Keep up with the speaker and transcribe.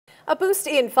A boost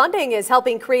in funding is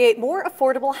helping create more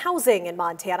affordable housing in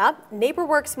Montana.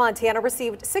 NeighborWorks Montana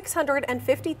received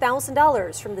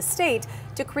 $650,000 from the state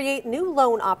to create new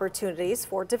loan opportunities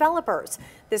for developers.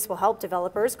 This will help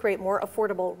developers create more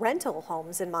affordable rental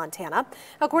homes in Montana.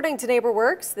 According to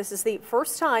NeighborWorks, this is the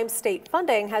first time state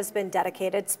funding has been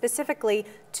dedicated specifically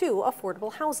to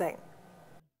affordable housing.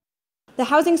 The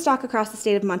housing stock across the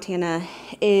state of Montana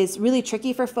is really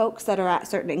tricky for folks that are at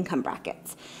certain income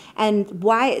brackets. And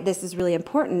why this is really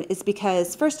important is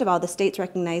because, first of all, the state's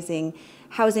recognizing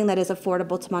housing that is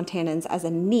affordable to Montanans as a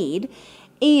need,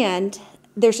 and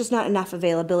there's just not enough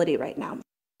availability right now.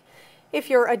 If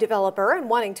you're a developer and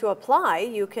wanting to apply,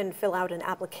 you can fill out an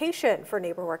application for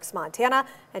NeighborWorks Montana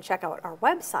and check out our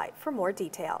website for more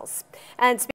details. And